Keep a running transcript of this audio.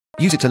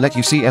Use it to let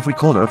you see every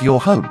corner of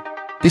your home.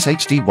 This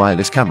HD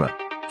wireless camera.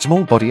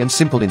 Small body and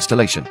simple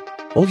installation.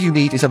 All you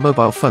need is a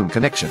mobile phone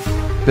connection.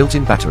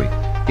 Built-in battery.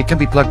 It can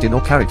be plugged in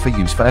or carried for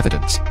use for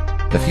evidence.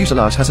 The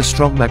fuselage has a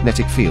strong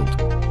magnetic field.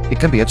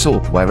 It can be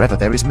absorbed wherever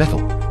there is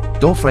metal.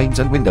 Door frames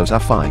and windows are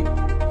fine.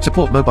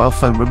 Support mobile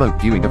phone remote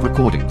viewing of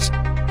recordings.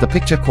 The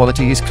picture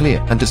quality is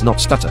clear and does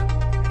not stutter.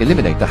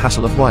 Eliminate the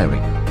hassle of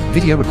wiring.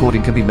 Video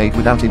recording can be made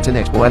without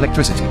internet or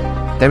electricity.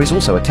 There is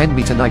also a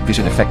 10-meter night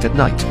vision effect at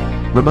night.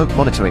 Remote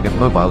monitoring of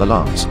mobile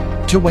alarms.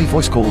 Two-way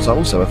voice calls are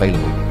also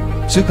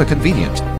available. Super convenient.